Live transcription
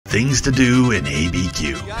Things to do in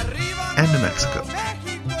ABQ and New Mexico.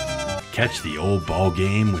 Catch the old ball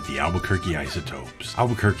game with the Albuquerque Isotopes.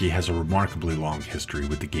 Albuquerque has a remarkably long history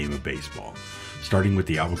with the game of baseball. Starting with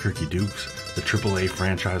the Albuquerque Dukes, the AAA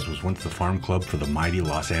franchise was once the farm club for the mighty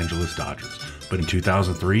Los Angeles Dodgers. But in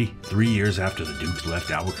 2003, 3 years after the Dukes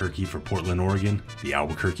left Albuquerque for Portland, Oregon, the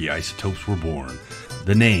Albuquerque Isotopes were born.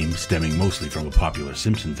 The name, stemming mostly from a popular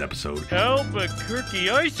Simpsons episode, Albuquerque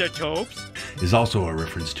Isotopes, is also a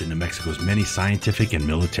reference to New Mexico's many scientific and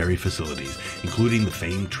military facilities, including the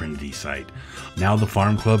famed Trinity site. Now the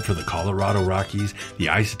farm club for the Colorado Rockies, the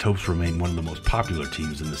Isotopes remain one of the most popular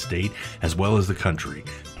teams in the state, as well as the country.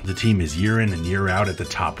 The team is year in and year out at the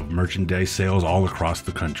top of merchandise sales all across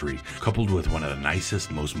the country, coupled with one of the nicest,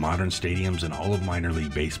 most modern stadiums in all of minor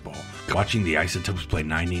league baseball. Watching the Isotopes play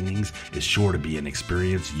 9 innings is sure to be an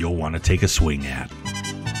experience you'll want to take a swing at.